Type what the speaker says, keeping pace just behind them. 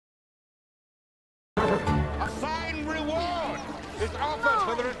A fine reward is offered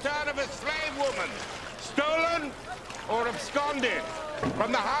for the return of a slave woman, stolen or absconded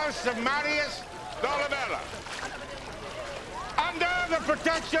from the house of Marius Dolabella. Under the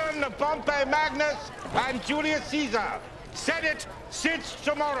protection of Pompey Magnus and Julius Caesar, Senate sits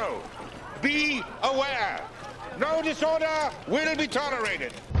tomorrow. Be aware, no disorder will be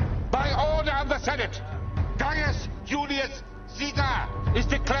tolerated. By order of the Senate, Gaius Julius Caesar is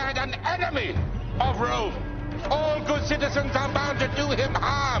declared an enemy of Rome. All good citizens are bound to do him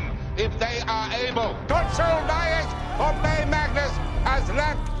harm if they are able. Consul Gaius Pompey Magnus has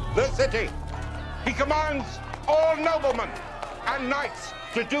left the city. He commands all noblemen and knights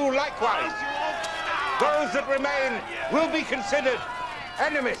to do likewise. Those that remain will be considered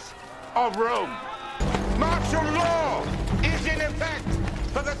enemies of Rome. Martial law is in effect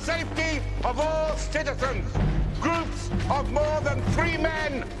for the safety of all citizens. Groups of more than 3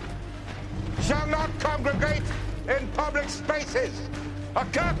 men shall not congregate in public spaces. A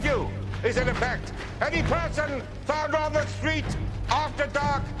curfew is in effect. Any person found on the street after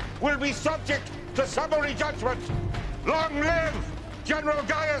dark will be subject to summary judgment. Long live General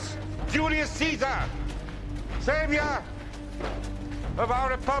Gaius Julius Caesar, savior of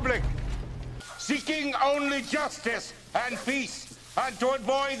our republic, seeking only justice and peace, and to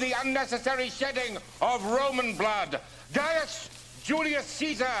avoid the unnecessary shedding of Roman blood. Gaius Julius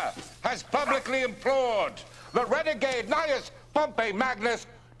Caesar has publicly implored the renegade Gaius Pompey Magnus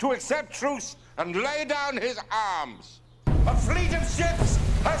to accept truce and lay down his arms. A fleet of ships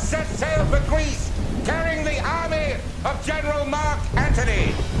has set sail for Greece, carrying the army of General Mark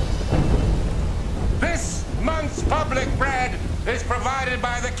Antony. This month's public bread is provided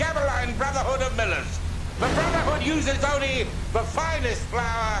by the Compilation Brotherhood of Millers. The Brotherhood uses only the finest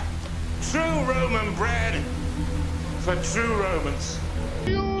flour, true Roman bread for true Romans.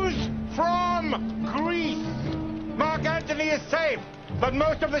 News from Greece. Mark Antony is safe, but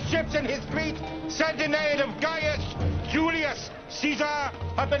most of the ships in his fleet sent in aid of Gaius Julius Caesar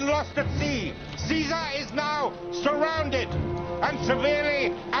have been lost at sea. Caesar is now surrounded and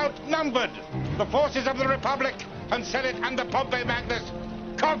severely outnumbered. The forces of the Republic and Senate under Pompey Magnus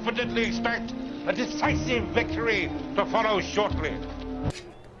confidently expect a decisive victory to follow shortly.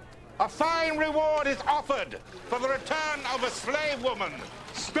 A fine reward is offered for the return of a slave woman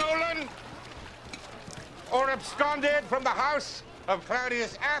stolen or absconded from the house of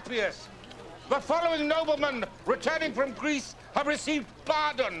Claudius Appius. The following noblemen returning from Greece have received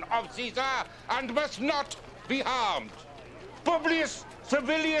pardon of Caesar and must not be harmed. Publius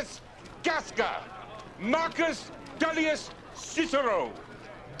Servilius Casca, Marcus Tullius Cicero,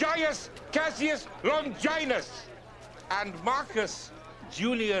 Gaius Cassius Longinus, and Marcus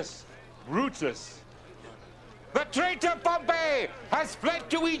Junius Brutus. The traitor Pompey has fled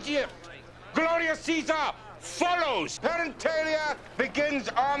to Egypt. Glorious Caesar follows. Parentalia begins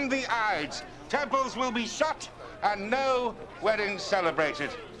on the Ides. Temples will be shut and no weddings celebrated.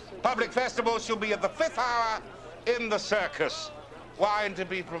 Public festivals shall be at the 5th hour in the circus. Wine to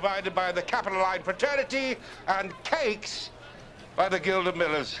be provided by the Capitoline Fraternity and cakes by the Guild of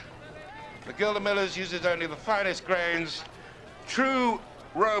Millers. The Guild of Millers uses only the finest grains, true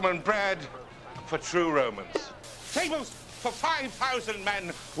Roman bread for true Romans. Tables for 5,000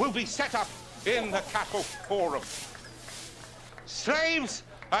 men will be set up in the Capitol Forum. Slaves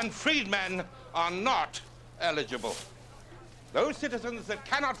and freedmen are not eligible. Those citizens that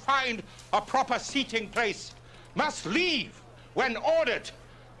cannot find a proper seating place must leave when ordered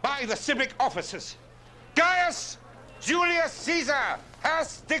by the civic officers. Gaius Julius Caesar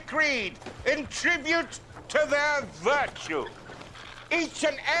has decreed, in tribute to their virtue, each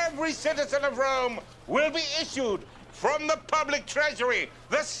and every citizen of Rome will be issued from the public treasury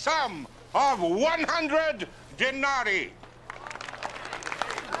the sum of 100 denarii.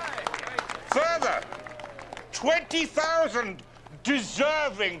 Further, 20,000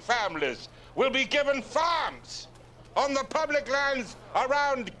 deserving families will be given farms on the public lands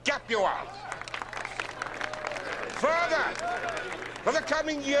around Capua. Further, for the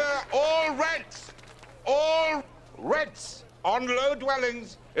coming year, all rents on low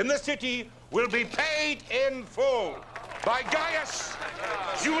dwellings in the city will be paid in full by Gaius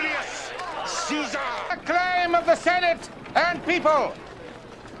Julius Caesar. The claim of the Senate and people.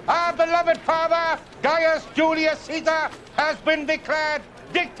 Our beloved father, Gaius Julius Caesar, has been declared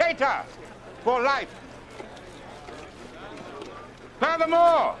dictator for life.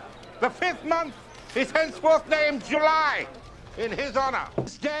 Furthermore, the 5th month is henceforth named July in his honor.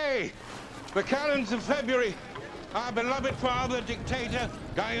 This day, the calends of February, our beloved father, dictator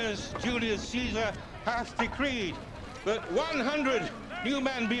Gaius Julius Caesar, hath decreed that 100 new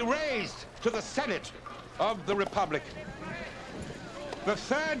man be raised to the Senate of the Republic. The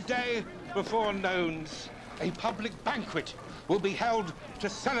third day before nones, a public banquet will be held to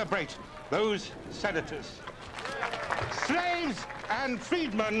celebrate those senators. Slaves and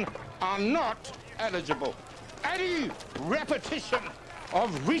freedmen are not eligible. Any repetition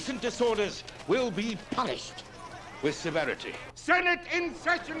of recent disorders will be punished with severity. Senate in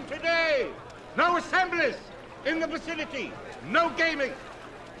session today. No assemblies in the vicinity. No gaming.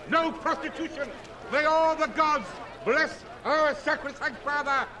 No prostitution. May all the gods bless our sacrosanct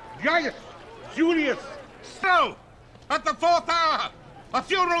father, Gaius Julius. So, at the 4th hour, a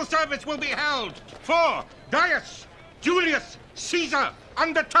funeral service will be held for Gaius Julius Caesar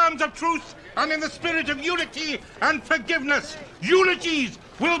under terms of truce and in the spirit of unity and forgiveness. Eulogies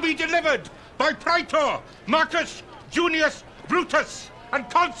will be delivered by Praetor Marcus Junius Brutus and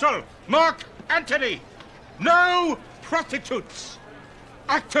Consul Mark Antony. No prostitutes,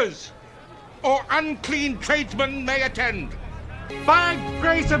 actors, or unclean tradesmen may attend. By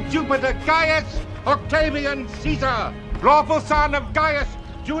grace of Jupiter, Gaius Octavian Caesar, lawful son of Gaius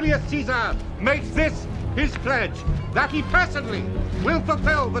Julius Caesar, makes this his pledge, that he personally will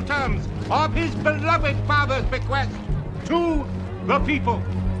fulfill the terms of his beloved father's bequest to the people.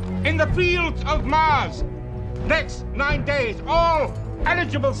 In the fields of Mars, next 9 days, all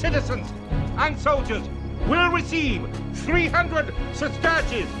eligible citizens and soldiers will receive 300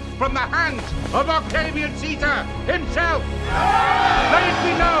 sesterces from the hands of Octavian Caesar himself. Let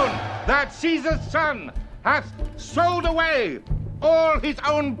it be known that Caesar's son hath sold away all his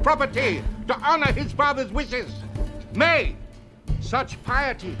own property to honor his father's wishes. May such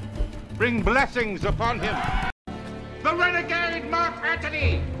piety bring blessings upon him. The renegade Mark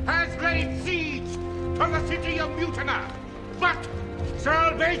Antony has laid siege to the city of Mutina, but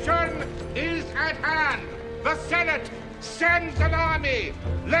salvation is at hand. The Senate sends an army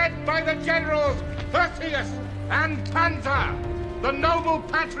led by the generals Perseus and Pansa. The noble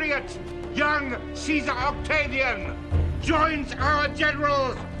patriot, young Caesar Octavian, joins our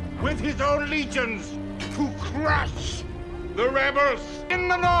generals with his own legions to crush the rebels. In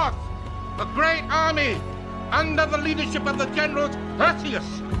the north, a great army under the leadership of the generals Perseus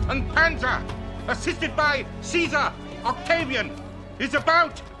and Pansa, assisted by Caesar Octavian, is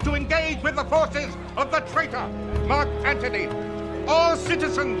about to engage with the forces of the traitor Mark Antony. All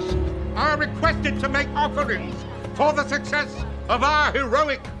citizens are requested to make offerings for the success of our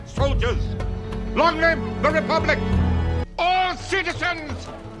heroic soldiers. Long live the Republic! All citizens,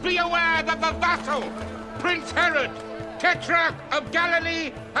 be aware that the vassal, Prince Herod, Tetrarch of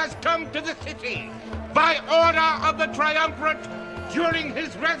Galilee, has come to the city. By order of the triumvirate, during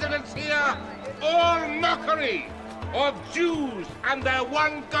his residence here, all mockery of Jews and their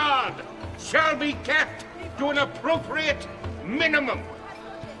one God shall be kept to an appropriate minimum.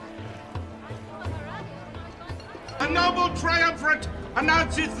 A noble triumvirate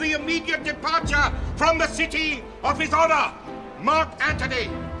announces the immediate departure from the city of his honor, Mark Antony.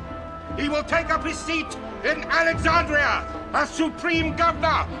 He will take up his seat in Alexandria as supreme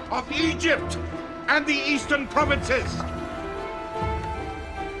governor of Egypt and the eastern provinces.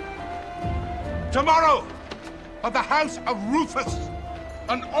 Tomorrow, at the house of Rufus,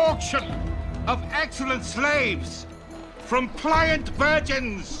 an auction of excellent slaves, from pliant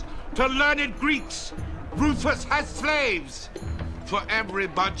virgins to learned Greeks. Rufus has slaves for every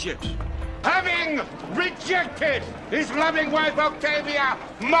budget. Having rejected his loving wife Octavia,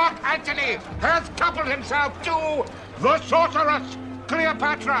 Mark Antony has coupled himself to the sorceress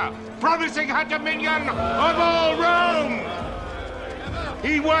Cleopatra, promising her dominion of all Rome.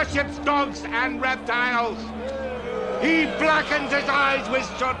 He worships dogs and reptiles. He blackens his eyes with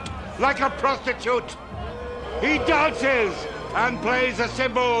soot like a prostitute. He dances and plays the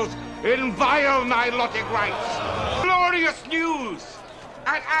cymbals in vile nilotic rites. Glorious news!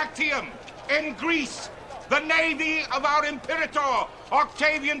 At Actium, in Greece, the navy of our Imperator,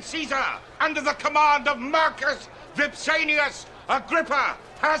 Octavian Caesar, under the command of Marcus Vipsanius Agrippa,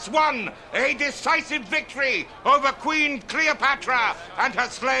 has won a decisive victory over Queen Cleopatra and her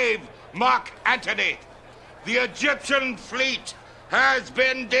slave, Mark Antony. The Egyptian fleet has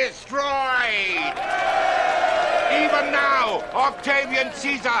been destroyed. Even now, Octavian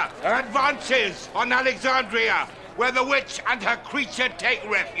Caesar advances on Alexandria, where the witch and her creature take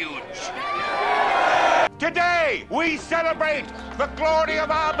refuge. Today, we celebrate the glory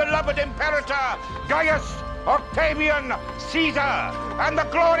of our beloved Imperator, Gaius Octavian Caesar, and the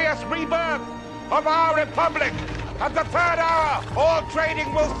glorious rebirth of our Republic. At the 3rd hour, all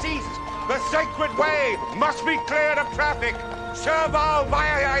trading will cease. The sacred way must be cleared of traffic. Servile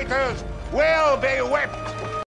violators will be whipped.